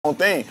whole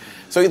thing.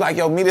 So he's like,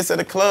 yo, meet us at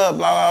the club,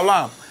 blah,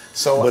 blah, blah.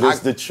 So but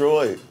it's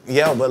Detroit.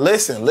 Yeah, but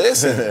listen.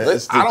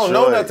 I don't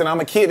know nothing. I'm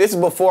a kid. This is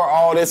before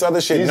all this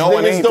other shit. These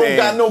knowing niggas anything. don't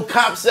got no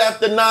cops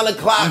after 9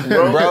 o'clock,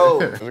 bro. Bro,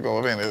 let's go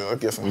in there,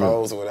 get some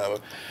hoes or whatever.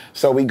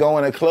 So we go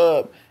in the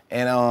club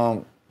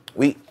and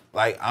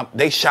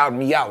they shouting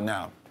me out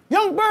now.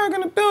 Young Berg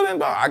in the building,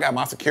 bro. I got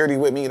my security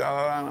with me, and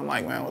I'm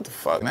like, man, what the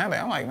fuck? Now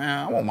I'm like,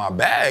 man, I want my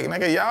bag,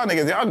 nigga. Y'all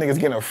niggas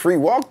getting a free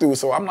walkthrough.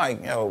 So I'm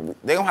like, yo,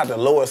 they gonna have to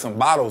lower some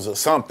bottles or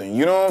something.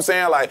 You know what I'm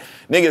saying? Like,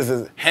 niggas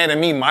is handing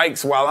me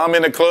mics while I'm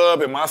in the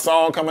club and my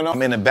song coming on.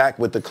 I'm in the back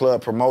with the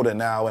club promoter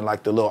now in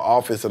like the little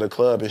office of the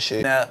club and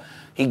shit. Now,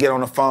 he get on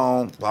the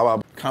phone, blah,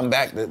 blah, come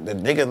back. The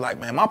nigga like,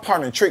 man, my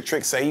partner Trick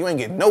say you ain't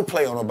getting no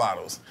play on the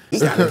bottles.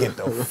 You gotta get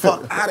the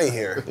fuck out of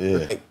here. Yeah.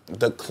 Like,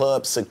 the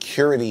club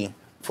security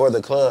for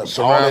the club.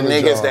 All the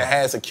niggas that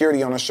had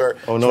security on the shirt.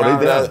 Oh no,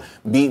 they done.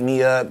 Beat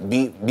me up,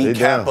 beat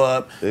Cap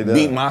up,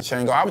 beat my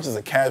Chango. I was just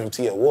a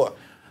casualty at war.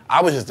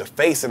 I was just the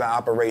face of the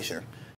operation.